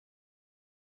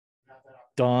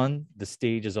Dawn, the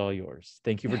stage is all yours.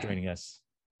 Thank you for joining us.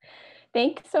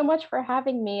 Thanks so much for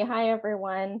having me. Hi,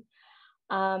 everyone.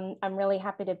 I'm really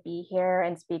happy to be here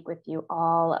and speak with you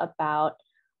all about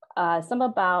some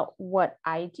about what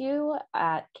I do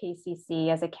at KCC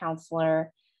as a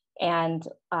counselor. And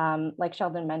like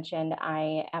Sheldon mentioned,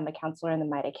 I am a counselor in the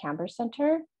Maida Kamber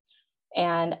Center.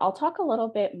 And I'll talk a little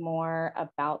bit more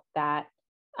about that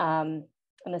in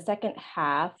the second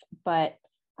half, but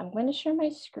I'm going to share my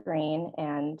screen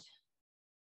and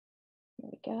here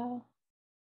we go.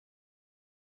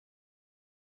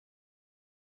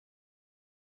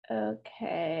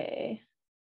 Okay.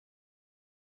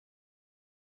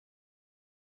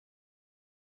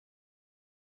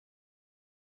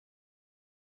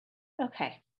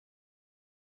 Okay.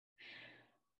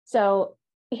 So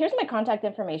here's my contact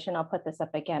information. I'll put this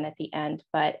up again at the end,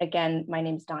 but again, my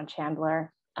name's Dawn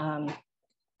Chandler.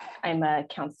 I'm a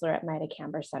counselor at Maida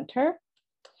Kamber Center.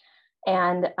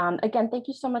 And again, thank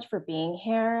you so much for being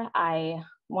here. I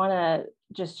want to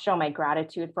just show my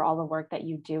gratitude for all the work that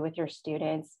you do with your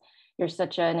students. You're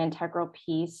such an integral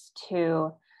piece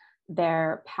to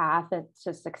their path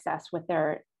to success with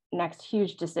their next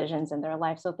huge decisions in their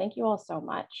life. So thank you all so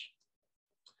much.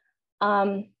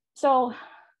 So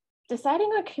deciding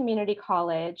on community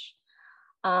college,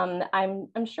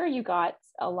 I'm sure you got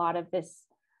a lot of this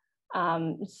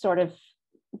sort of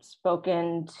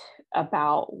spoken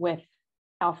about with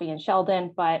Alfie and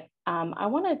Sheldon, but I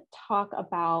want to talk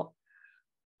about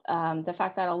the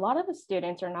fact that a lot of the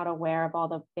students are not aware of all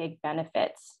the big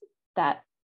benefits that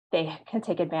they can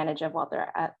take advantage of while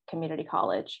they're at community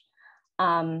college.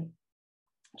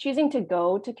 Choosing to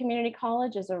go to community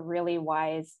college is a really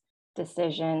wise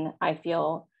decision, I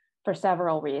feel, for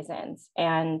several reasons.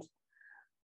 And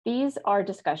these are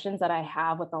discussions that I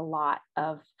have with a lot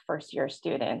of first-year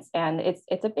students, and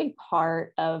it's a big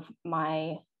part of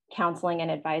my counseling and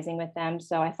advising with them.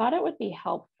 So I thought it would be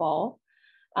helpful.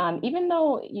 Even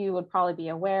though you would probably be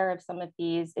aware of some of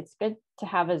these, it's good to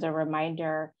have as a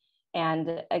reminder.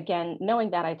 And again,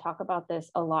 knowing that I talk about this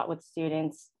a lot with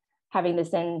students, having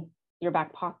this in your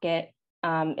back pocket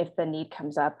if the need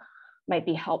comes up might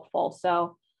be helpful.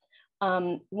 So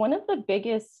one of the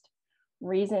biggest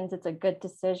reasons it's a good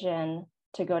decision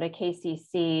to go to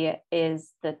KCC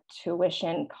is the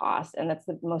tuition cost, and that's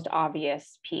the most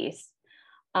obvious piece.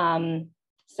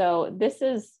 So this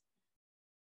is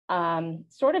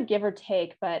sort of give or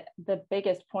take, but the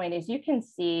biggest point is you can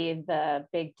see the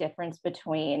big difference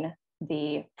between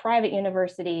the private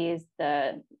universities,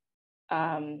 the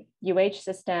UH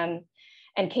system,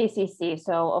 and KCC.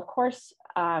 So of course,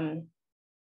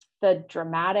 the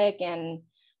dramatic and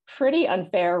pretty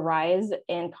unfair rise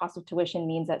in cost of tuition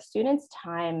means that students'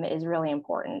 time is really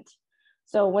important.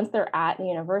 So once they're at the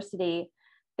university,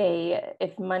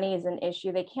 if money is an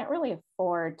issue, they can't really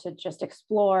afford to just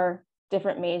explore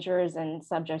different majors and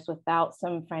subjects without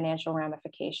some financial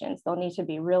ramifications. They'll need to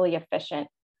be really efficient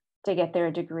to get their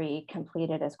degree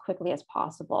completed as quickly as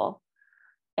possible.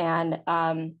 And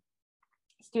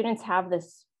students have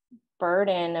this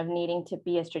burden of needing to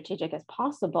be as strategic as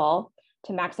possible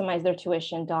to maximize their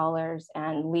tuition dollars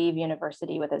and leave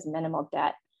university with as minimal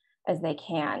debt as they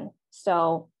can.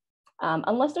 So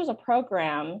unless there's a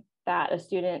program that a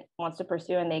student wants to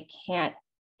pursue and they can't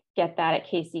get that at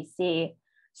KCC,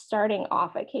 starting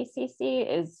off at KCC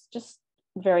is just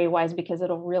very wise because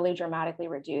it'll really dramatically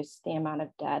reduce the amount of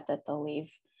debt that they'll leave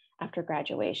after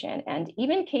graduation. And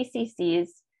even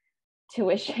KCC's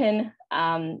tuition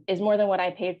is more than what I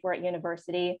paid for at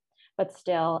university, but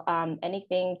still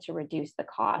anything to reduce the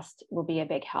cost will be a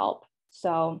big help.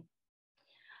 So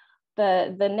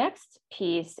the next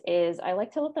piece is I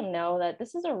like to let them know that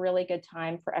this is a really good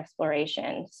time for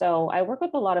exploration. So I work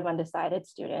with a lot of undecided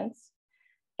students,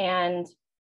 and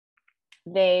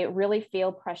they really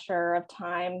feel pressure of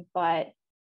time, but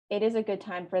it is a good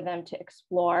time for them to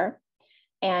explore.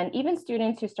 And even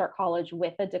students who start college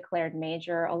with a declared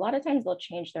major, a lot of times they'll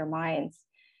change their minds.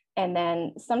 And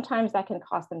then sometimes that can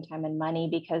cost them time and money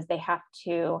because they have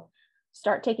to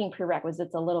start taking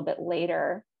prerequisites a little bit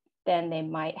later than they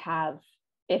might have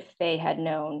if they had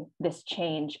known this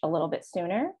change a little bit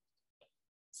sooner.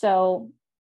 So,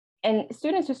 and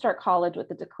students who start college with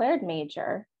a declared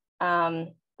major,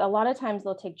 a lot of times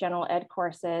they'll take general ed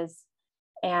courses,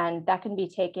 and that can be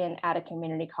taken at a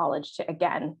community college to,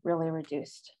 again, really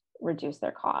reduce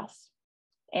their costs.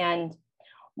 And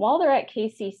while they're at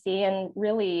KCC and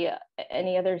really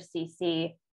any other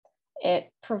CC,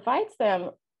 it provides them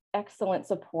excellent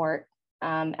support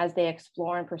as they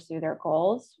explore and pursue their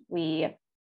goals. We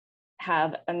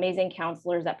have amazing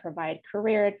counselors that provide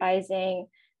career advising,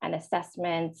 and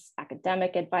assessments,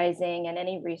 academic advising, and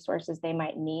any resources they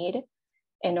might need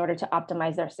in order to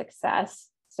optimize their success.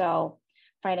 So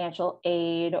financial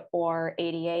aid or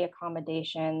ADA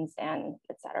accommodations, and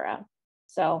et cetera.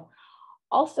 So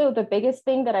also the biggest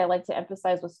thing that I like to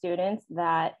emphasize with students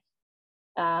that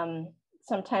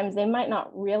sometimes they might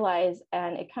not realize,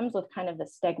 and it comes with kind of the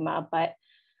stigma, but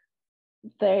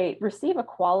they receive a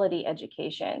quality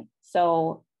education.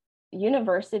 So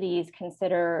universities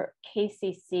consider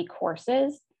KCC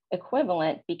courses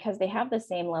equivalent because they have the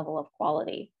same level of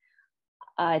quality.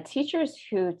 Teachers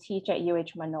who teach at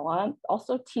UH Manoa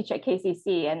also teach at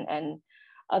KCC, and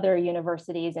other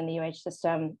universities in the UH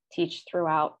system teach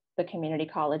throughout the community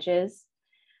colleges.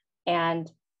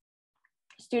 And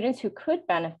students who could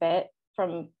benefit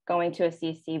from going to a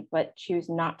CC but choose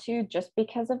not to just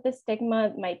because of the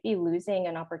stigma might be losing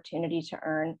an opportunity to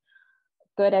earn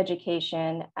good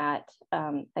education at,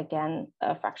 again,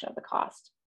 a fraction of the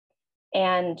cost.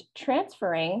 And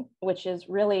transferring, which is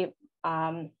really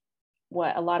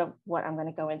what I'm going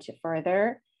to go into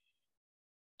further,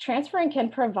 transferring can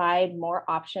provide more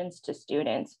options to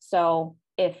students. So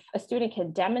if a student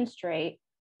can demonstrate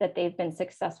that they've been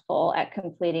successful at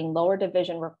completing lower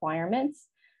division requirements,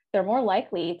 they're more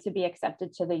likely to be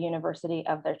accepted to the university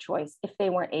of their choice if they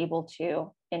weren't able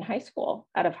to in high school,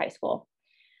 out of high school.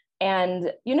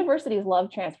 And universities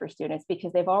love transfer students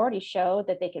because they've already showed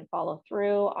that they can follow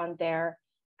through on their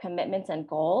commitments and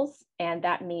goals. And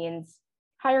that means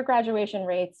higher graduation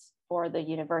rates for the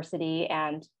university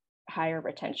and higher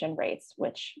retention rates,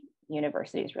 which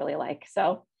universities really like.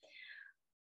 So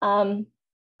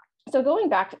going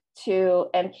back to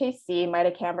MKC,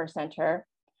 Maida Kamber Center,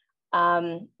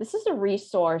 this is a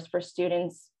resource for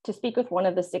students to speak with one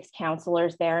of the 6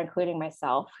 counselors there, including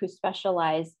myself, who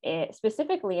specialize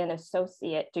specifically in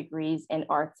associate degrees in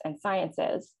arts and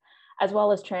sciences, as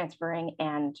well as transferring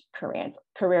and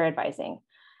career advising.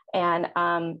 And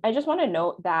I just want to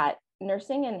note that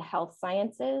nursing and health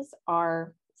sciences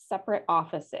are separate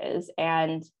offices,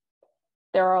 and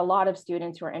there are a lot of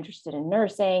students who are interested in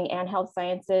nursing and health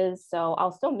sciences. So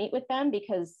I'll still meet with them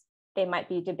because they might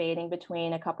be debating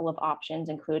between a couple of options,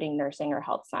 including nursing or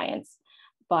health science.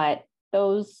 But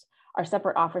those are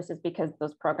separate offices because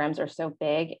those programs are so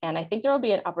big. And I think there will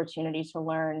be an opportunity to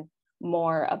learn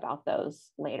more about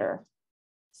those later.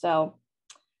 So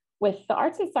with the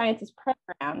arts and sciences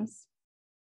programs,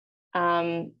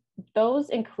 those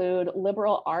include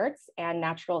liberal arts and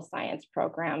natural science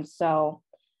programs. So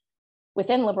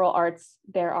within liberal arts,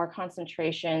 there are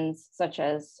concentrations such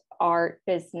as art,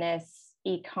 business,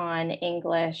 econ,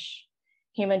 English,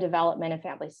 human development and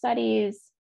family studies,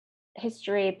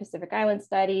 history, Pacific Island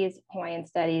studies, Hawaiian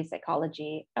studies,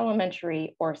 psychology,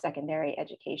 elementary or secondary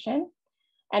education.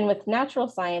 And with natural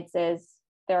sciences,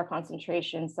 there are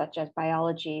concentrations such as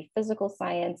biology, physical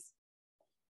science,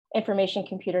 information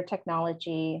computer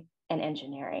technology, and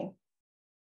engineering.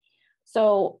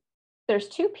 So there's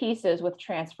 2 pieces with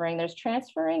transferring. There's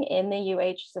transferring in the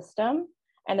UH system,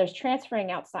 and there's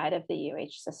transferring outside of the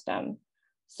UH system.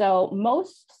 So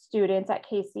most students at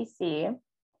KCC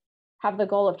have the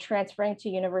goal of transferring to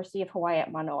University of Hawaii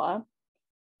at Manoa.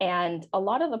 And a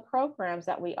lot of the programs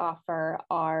that we offer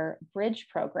are bridge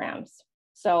programs.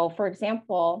 So for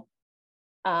example,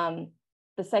 the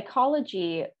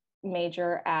psychology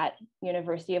major at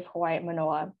University of Hawaii at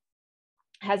Manoa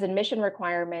has admission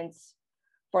requirements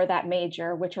for that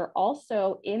major, which are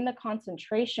also in the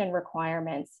concentration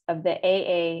requirements of the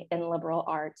AA in liberal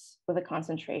arts with a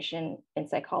concentration in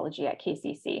psychology at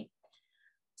KCC.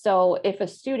 So if a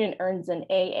student earns an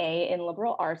AA in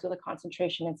liberal arts with a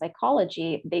concentration in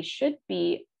psychology, they should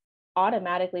be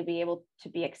automatically be able to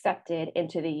be accepted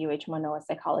into the UH Manoa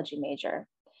psychology major.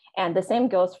 And the same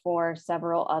goes for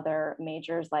several other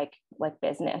majors like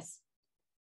business.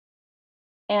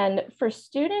 And for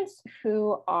students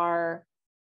who are,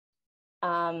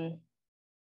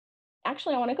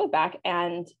 actually, I want to go back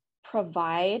and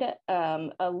provide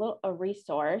a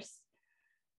resource.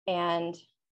 And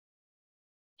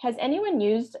has anyone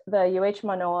used the UH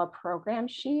Manoa program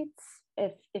sheets?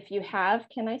 If you have,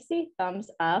 can I see thumbs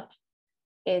up?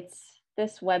 It's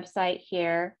this website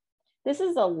here. This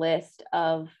is a list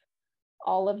of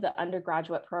all of the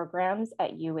undergraduate programs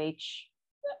at UH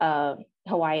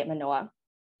Hawaii at Manoa.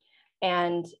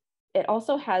 And it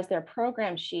also has their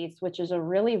program sheets, which is a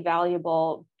really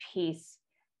valuable piece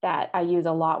that I use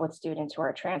a lot with students who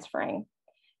are transferring.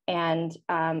 And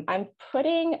I'm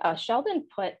putting, Sheldon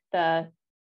put the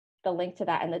link to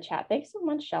that in the chat. Thanks so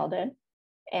much, Sheldon.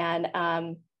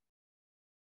 And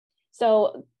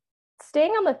so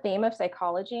staying on the theme of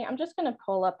psychology, I'm just going to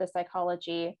pull up the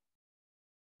psychology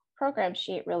program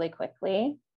sheet really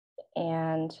quickly.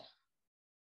 And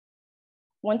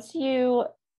once you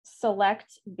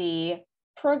select the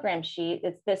program sheet,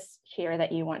 it's this here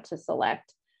that you want to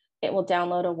select. It will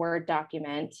download a Word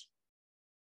document.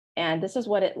 And this is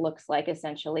what it looks like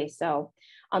essentially. So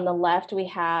on the left, we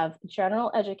have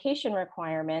general education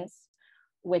requirements,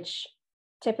 which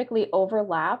typically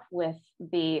overlap with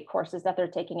the courses that they're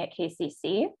taking at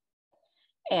KCC,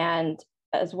 and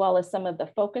as well as some of the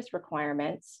focus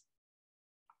requirements.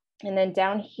 And then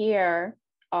down here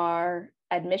are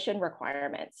admission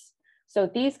requirements. So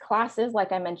these classes,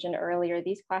 like I mentioned earlier,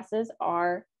 these classes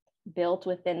are built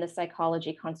within the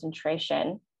psychology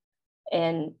concentration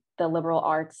in the liberal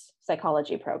arts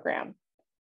psychology program.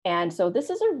 And so this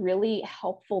is a really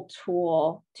helpful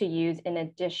tool to use in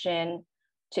addition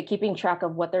to keeping track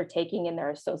of what they're taking in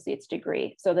their associate's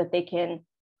degree, so that they can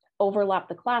overlap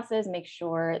the classes, make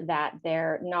sure that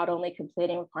they're not only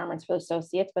completing requirements for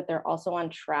associates, but they're also on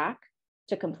track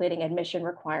to completing admission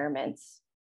requirements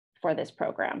for this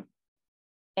program.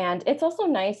 And it's also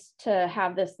nice to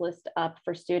have this list up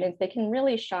for students. They can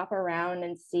really shop around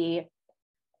and see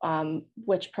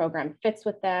which program fits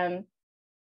with them.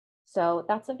 So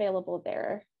that's available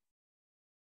there.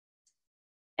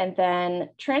 And then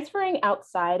transferring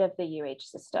outside of the UH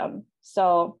system.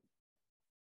 So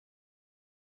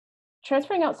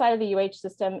transferring outside of the UH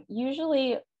system,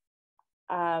 usually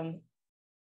I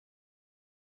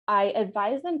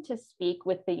advise them to speak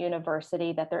with the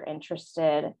university that they're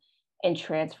interested in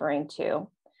transferring to.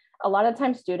 A lot of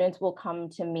times students will come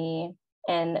to me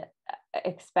and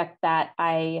expect that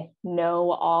I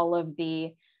know all of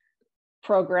the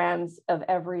programs of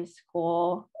every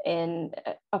school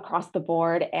across the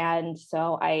board. And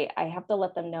so I have to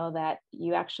let them know that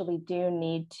you actually do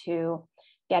need to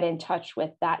get in touch with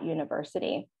that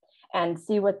university and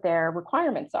see what their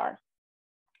requirements are.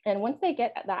 And once they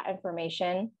get that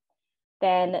information,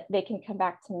 then they can come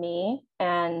back to me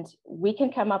and we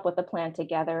can come up with a plan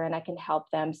together, and I can help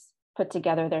them put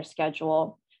together their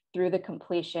schedule through the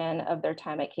completion of their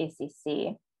time at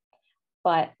KCC.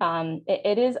 But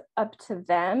it is up to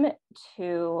them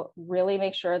to really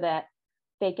make sure that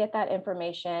they get that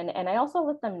information. And I also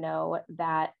let them know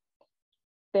that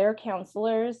their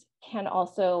counselors can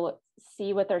also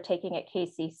see what they're taking at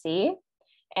KCC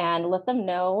and let them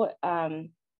know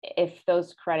if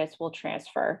those credits will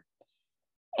transfer.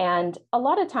 And a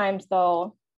lot of times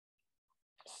though,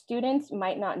 students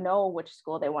might not know which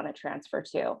school they want to transfer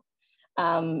to.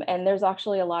 And there's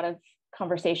actually a lot of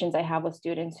conversations I have with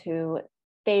students who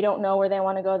they don't know where they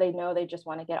want to go. They know they just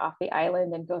want to get off the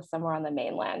island and go somewhere on the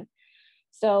mainland.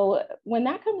 So when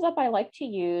that comes up, I like to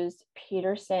use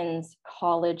Peterson's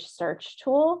college search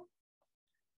tool.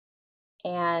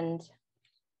 And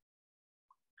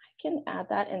I can add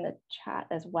that in the chat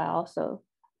as well. So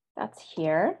that's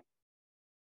here.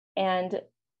 And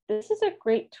this is a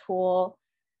great tool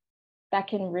that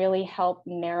can really help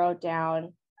narrow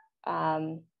down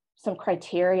some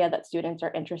criteria that students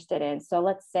are interested in. So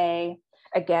let's say,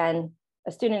 again,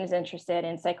 a student is interested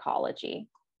in psychology.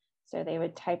 So they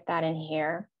would type that in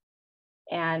here.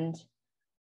 And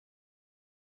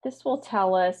this will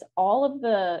tell us all of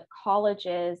the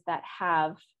colleges that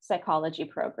have psychology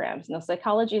programs. Now,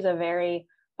 psychology is a very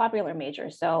popular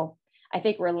major. So I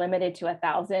think we're limited to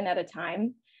 1,000 at a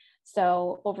time.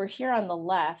 So over here on the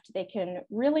left, they can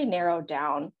really narrow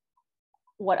down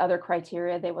what other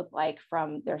criteria they would like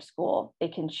from their school. They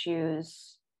can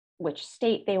choose which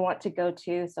state they want to go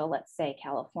to. So let's say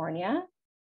California.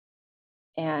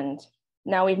 And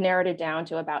now we've narrowed it down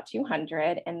to about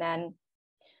 200. And then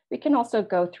we can also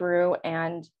go through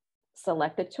and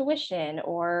select the tuition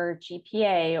or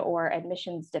GPA or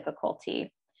admissions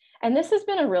difficulty. And this has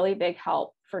been a really big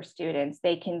help for students.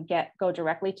 They can go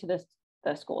directly to the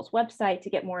school's website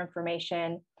to get more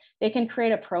information. They can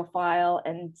create a profile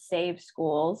and save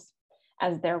schools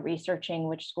as they're researching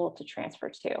which school to transfer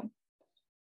to.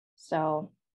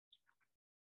 So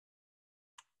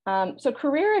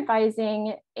career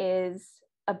advising is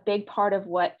a big part of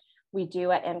what we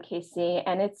do at MKC,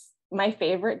 and it's my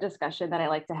favorite discussion that I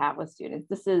like to have with students.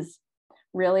 This is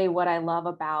really what I love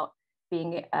about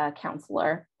being a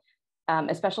counselor,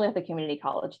 especially at the community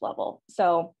college level.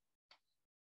 So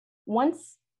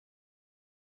once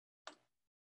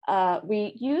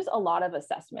we use a lot of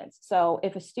assessments. So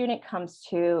if a student comes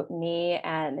to me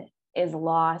and is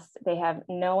lost, they have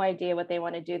no idea what they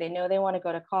want to do. They know they want to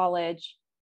go to college.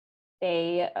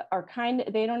 They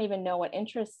don't even know what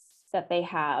interests that they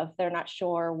have. They're not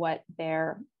sure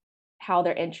how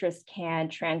their interests can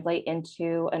translate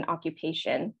into an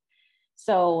occupation.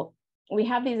 So we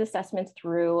have these assessments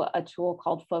through a tool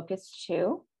called Focus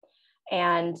 2,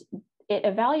 and it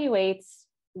evaluates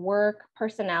work,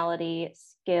 personality,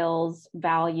 skills,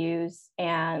 values,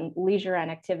 and leisure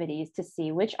and activities to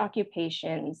see which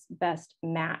occupations best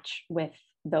match with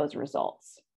those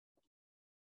results.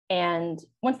 And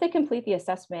once they complete the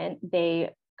assessment,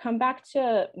 they come back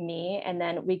to me and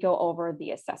then we go over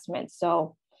the assessment.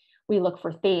 So we look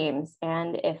for themes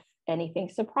and if anything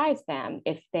surprised them,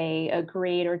 if they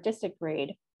agreed or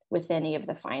disagreed with any of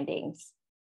the findings,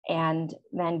 and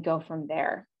then go from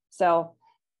there. So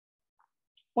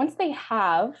once they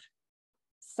have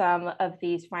some of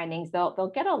these findings,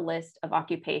 they'll get a list of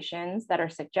occupations that are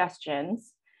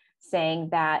suggestions saying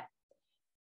that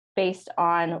based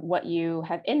on what you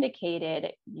have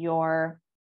indicated, your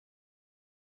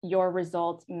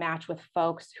results match with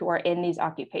folks who are in these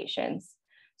occupations.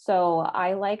 So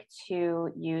I like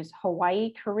to use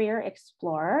Hawai'i Career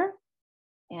Explorer,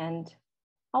 and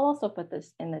I'll also put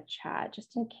this in the chat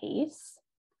just in case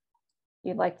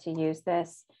you'd like to use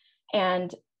this.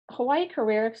 And Hawai'i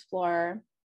Career Explorer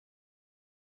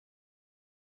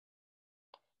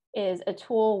is a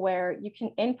tool where you can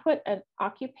input an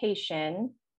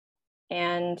occupation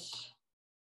and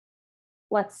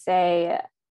let's say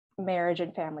marriage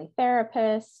and family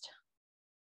therapist,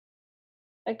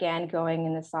 again, going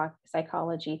in the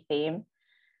psychology theme.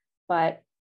 But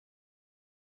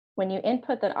when you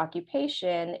input that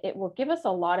occupation, it will give us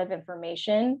a lot of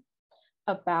information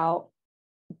about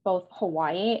both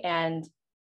Hawaii and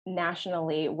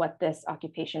nationally what this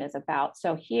occupation is about.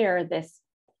 So here, this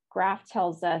graph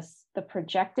tells us the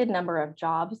projected number of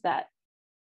jobs that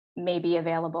may be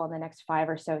available in the next 5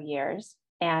 or so years.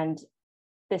 And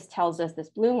this tells us this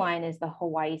blue line is the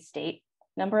Hawaii state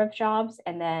number of jobs,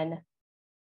 and then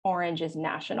orange is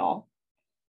national.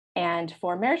 And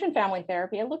for marriage and family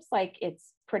therapy, it looks like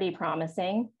it's pretty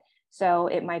promising. So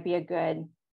it might be a good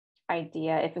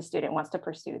idea if a student wants to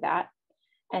pursue that.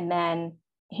 And then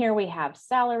here we have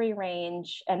salary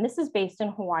range, and this is based in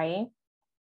Hawaii,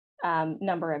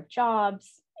 number of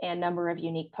jobs and number of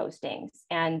unique postings.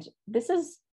 And this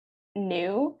is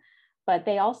new, but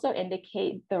they also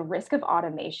indicate the risk of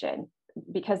automation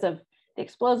because of the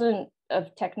explosion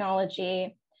of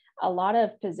technology. A lot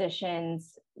of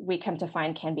positions we come to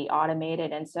find can be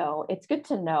automated. And so it's good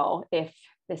to know if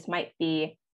this might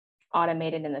be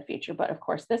automated in the future. But of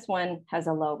course, this one has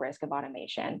a low risk of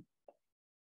automation.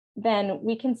 Then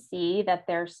we can see that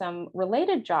there's some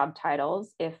related job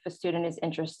titles if a student is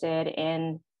interested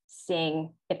in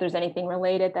seeing if there's anything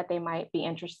related that they might be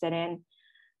interested in,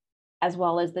 as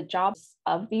well as the jobs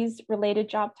of these related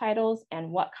job titles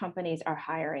and what companies are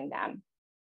hiring them.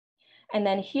 And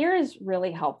then here is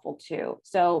really helpful too.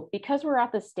 So because we're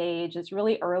at the stage, this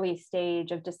really early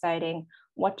stage of deciding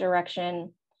what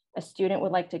direction a student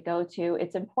would like to go to,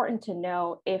 it's important to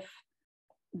know if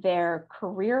their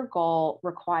career goal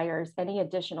requires any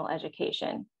additional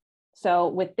education. So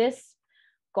with this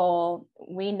goal,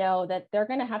 we know that they're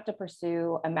going to have to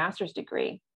pursue a master's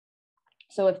degree.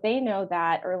 So if they know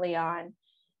that early on,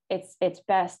 it's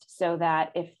best so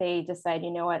that if they decide,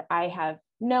 you know what, I have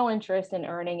no interest in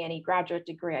earning any graduate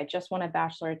degree, I just want a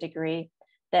bachelor degree,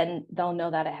 then they'll know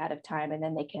that ahead of time and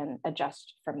then they can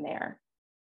adjust from there.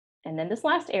 And then this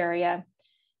last area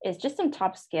is just some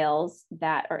top skills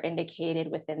that are indicated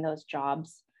within those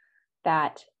jobs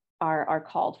that are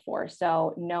called for.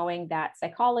 So knowing that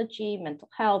psychology, mental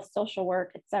health, social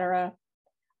work, etc.,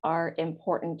 are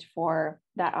important for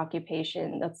that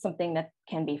occupation. That's something that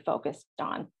can be focused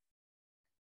on.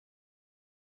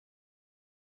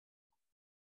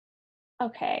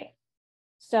 Okay,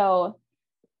 so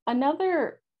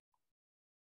another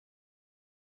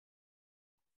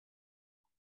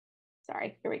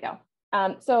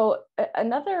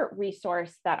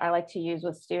resource that I like to use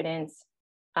with students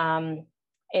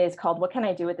is called What Can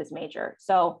I Do with This Major?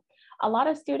 So a lot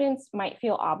of students might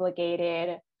feel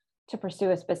obligated to pursue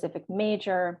a specific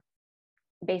major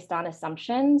based on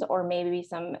assumptions or maybe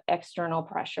some external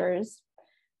pressures.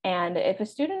 And if a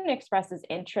student expresses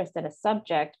interest in a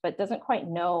subject but doesn't quite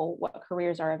know what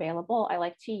careers are available, I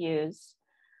like to use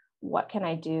What Can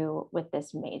I Do with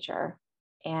This Major?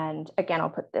 And again, I'll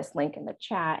put this link in the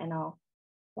chat and I'll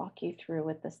walk you through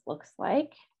what this looks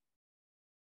like.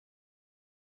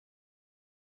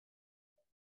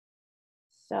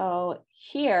 So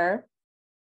here,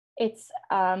 it's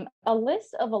a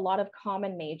list of a lot of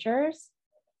common majors.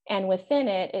 And within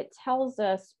it, it tells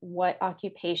us what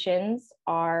occupations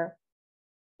are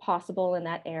possible in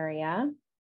that area.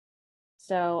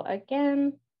 So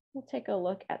again, we'll take a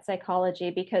look at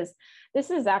psychology because this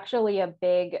is actually a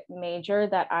big major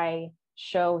that I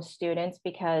show students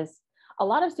because a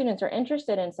lot of students are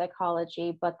interested in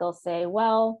psychology, but they'll say,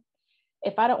 well,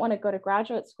 if I don't want to go to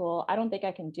graduate school, I don't think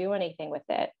I can do anything with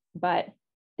it. But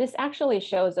this actually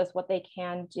shows us what they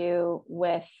can do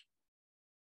with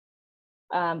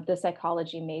the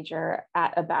psychology major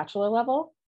at a bachelor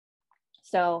level.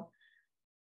 So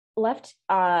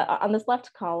on this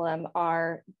left column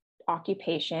are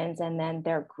occupations, and then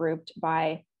they're grouped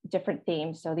by different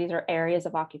themes. So these are areas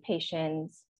of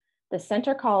occupations. The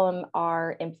center column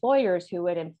are employers who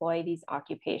would employ these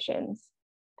occupations.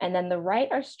 And then the right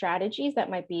are strategies that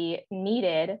might be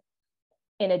needed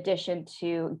in addition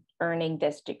to earning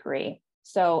this degree.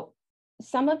 So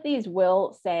some of these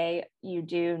will say you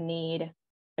do need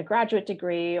a graduate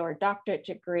degree or a doctorate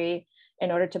degree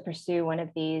in order to pursue one of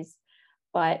these.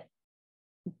 But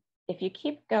if you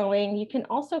keep going, you can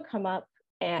also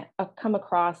come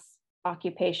across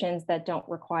occupations that don't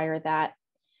require that.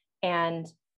 And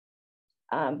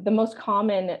the most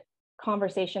common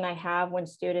conversation I have when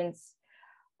students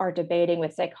are debating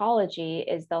with psychology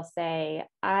is they'll say,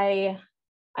 I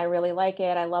really like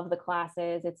it. I love the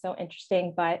classes. It's so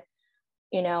interesting, but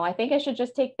I think I should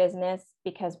just take business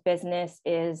because business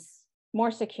is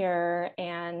more secure,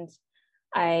 and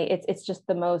it's just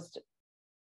the most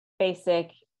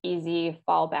basic, easy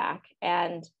fallback.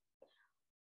 And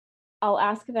I'll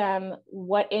ask them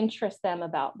what interests them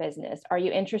about business. Are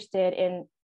you interested in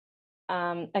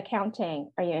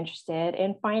accounting? Are you interested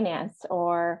in finance?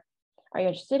 Or are you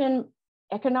interested in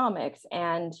economics?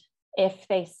 And if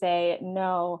they say,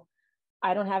 no,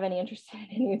 I don't have any interest in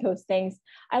any of those things,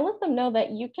 I let them know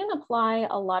that you can apply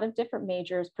a lot of different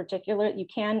majors, particularly you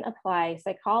can apply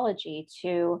psychology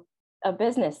to a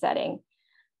business setting.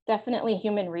 Definitely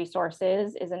human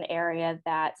resources is an area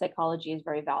that psychology is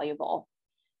very valuable.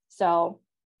 So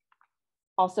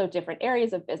also different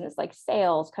areas of business like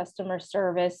sales, customer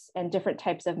service, and different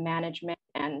types of management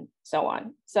and so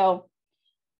on. So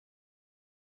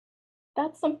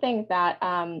that's something that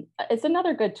it's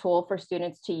another good tool for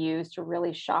students to use to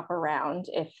really shop around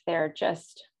if they're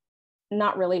just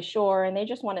not really sure and they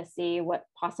just want to see what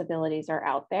possibilities are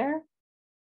out there.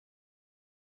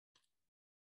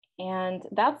 And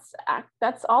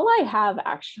that's all I have,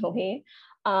 actually.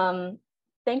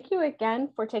 Thank you again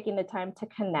for taking the time to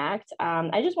connect.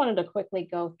 I just wanted to quickly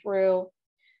go through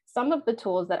some of the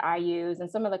tools that I use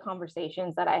and some of the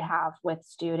conversations that I have with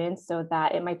students so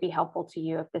that it might be helpful to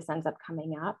you if this ends up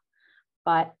coming up.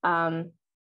 But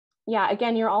yeah,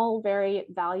 again, you're all very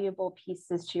valuable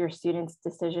pieces to your students'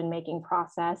 decision-making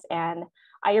process, and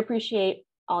I appreciate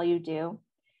all you do.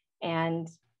 And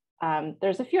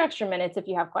there's a few extra minutes if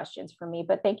you have questions for me,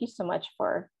 but thank you so much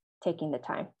for taking the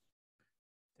time.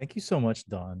 Thank you so much,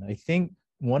 Dawn. I think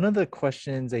one of the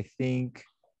questions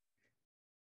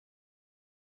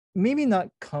maybe not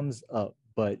comes up,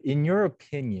 but in your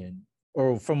opinion,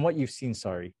 or from what you've seen,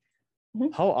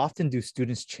 how often do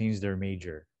students change their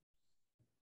major?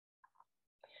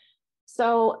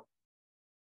 So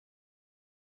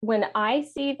when I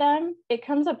see them, it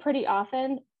comes up pretty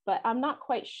often, but I'm not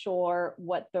quite sure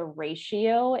what the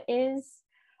ratio is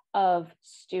of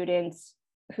students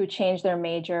who change their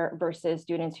major versus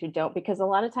students who don't, because a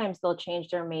lot of times they'll change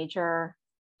their major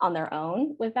on their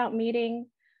own without meeting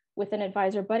with an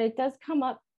advisor, but it does come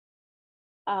up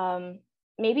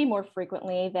maybe more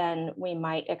frequently than we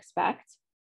might expect.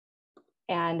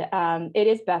 And it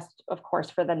is best, of course,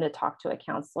 for them to talk to a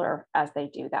counselor as they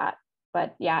do that.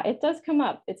 But yeah, it does come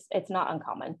up. It's not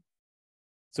uncommon.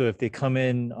 So if they come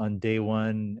in on day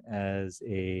one as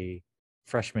a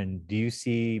freshman, do you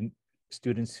see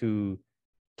students who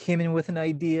came in with an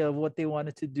idea of what they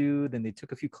wanted to do, then they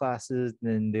took a few classes,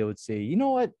 then they would say, you know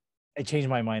what, I changed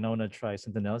my mind, I want to try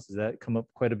something else? Does that come up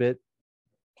quite a bit?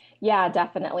 Yeah,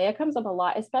 definitely. It comes up a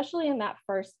lot, especially in that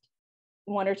first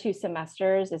 1 or 2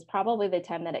 semesters is probably the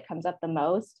time that it comes up the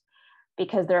most,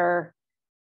 because they're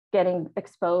getting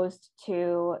exposed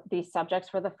to these subjects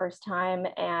for the first time.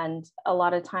 And a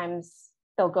lot of times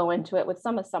they'll go into it with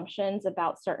some assumptions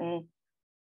about certain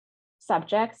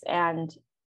subjects. And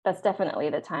that's definitely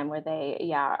the time where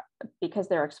they, because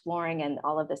they're exploring and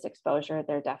all of this exposure,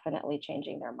 they're definitely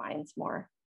changing their minds more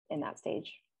in that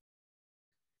stage.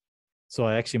 So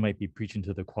I actually might be preaching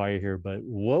to the choir here, but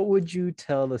what would you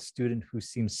tell a student who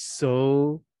seems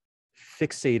so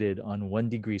fixated on one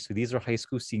degree? So these are high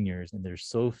school seniors and they're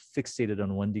so fixated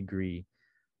on one degree.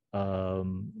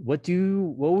 What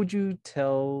would you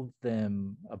tell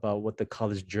them about what the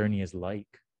college journey is like?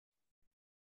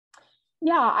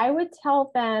 Yeah, I would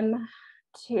tell them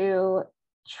to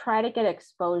try to get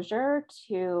exposure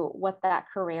to what that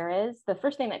career is. The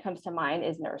first thing that comes to mind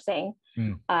is nursing.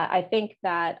 I think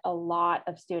that a lot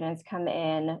of students come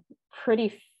in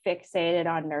pretty fixated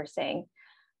on nursing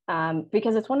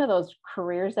because it's one of those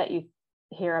careers that you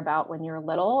hear about when you're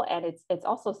little, and it's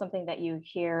also something that you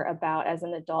hear about as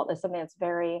an adult. It's something that's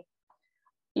very,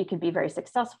 you can be very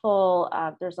successful.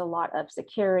 There's a lot of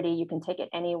security. You can take it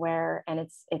anywhere, and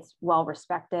it's well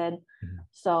respected. Mhm.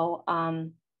 So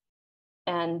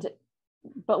and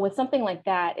but with something like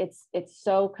that, it's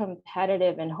so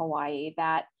competitive in Hawaii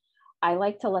that I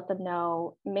like to let them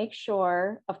know, make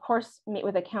sure, of course, meet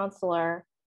with a counselor,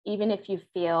 even if you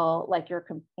feel like you're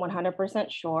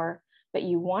 100% sure, but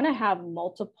you want to have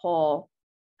multiple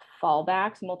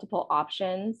fallbacks, multiple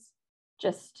options,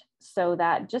 just so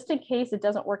that just in case it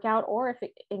doesn't work out, or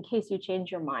in case you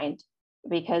change your mind,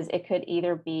 because it could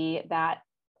either be that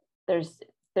there's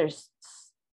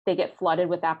they get flooded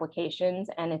with applications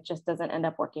and it just doesn't end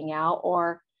up working out,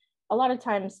 or a lot of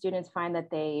times students find that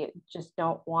they just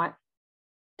don't want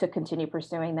to continue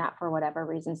pursuing that for whatever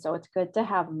reason. So it's good to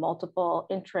have multiple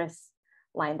interests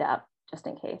lined up just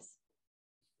in case.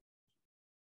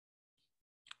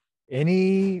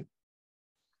 Any,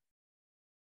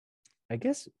 I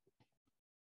guess,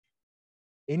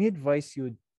 any advice you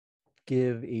would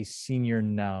give a senior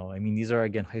now? I mean, these are,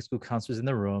 again, high school counselors in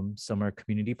the room. Some are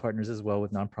community partners as well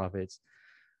with nonprofits.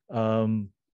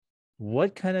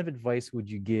 What kind of advice would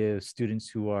you give students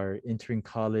who are entering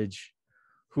college,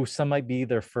 who some might be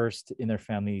their first in their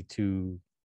family to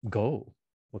go?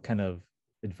 What kind of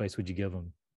advice would you give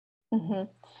them?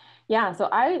 Mm-hmm. Yeah, so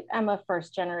I am a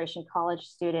first generation college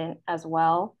student as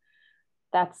well.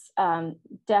 That's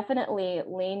definitely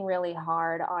lean really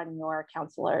hard on your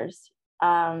counselors.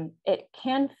 It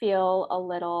can feel a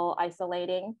little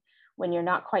isolating when you're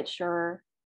not quite sure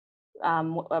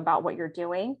about what you're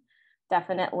doing.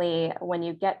 Definitely, when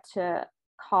you get to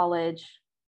college,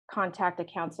 contact a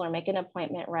counselor, make an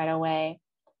appointment right away,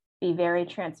 be very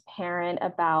transparent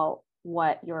about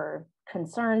what your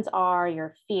concerns are,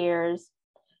 your fears,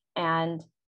 and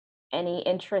any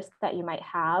interest that you might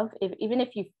have. Even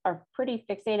if you are pretty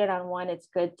fixated on one, it's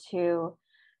good to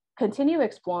continue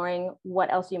exploring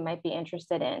what else you might be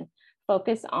interested in.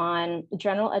 Focus on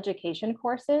general education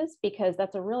courses, because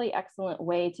that's a really excellent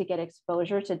way to get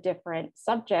exposure to different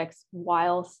subjects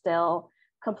while still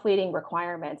completing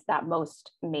requirements that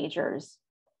most majors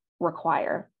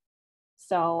require.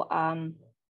 So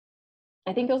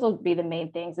I think those will be the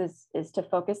main things, is to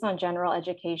focus on general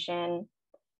education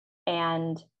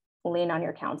and lean on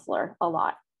your counselor a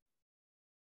lot.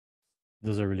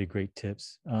 Those are really great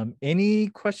tips. Any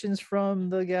questions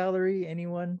from the gallery?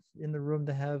 Anyone in the room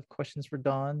that have questions for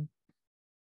Dawn?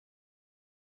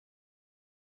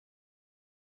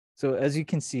 So as you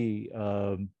can see,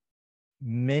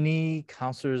 many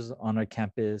counselors on our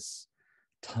campus,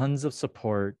 tons of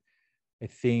support. I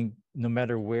think no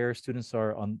matter where students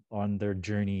are on their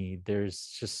journey,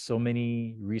 there's just so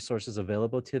many resources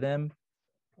available to them.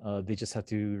 They just have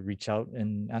to reach out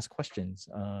and ask questions,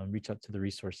 reach out to the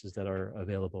resources that are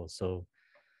available. So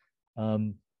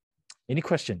any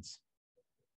questions?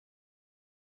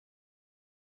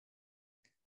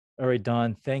 All right,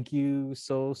 Dawn, thank you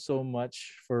so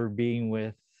much for being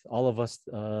with all of us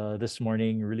this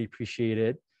morning. Really appreciate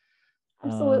it.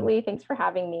 Absolutely. Thanks for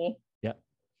having me.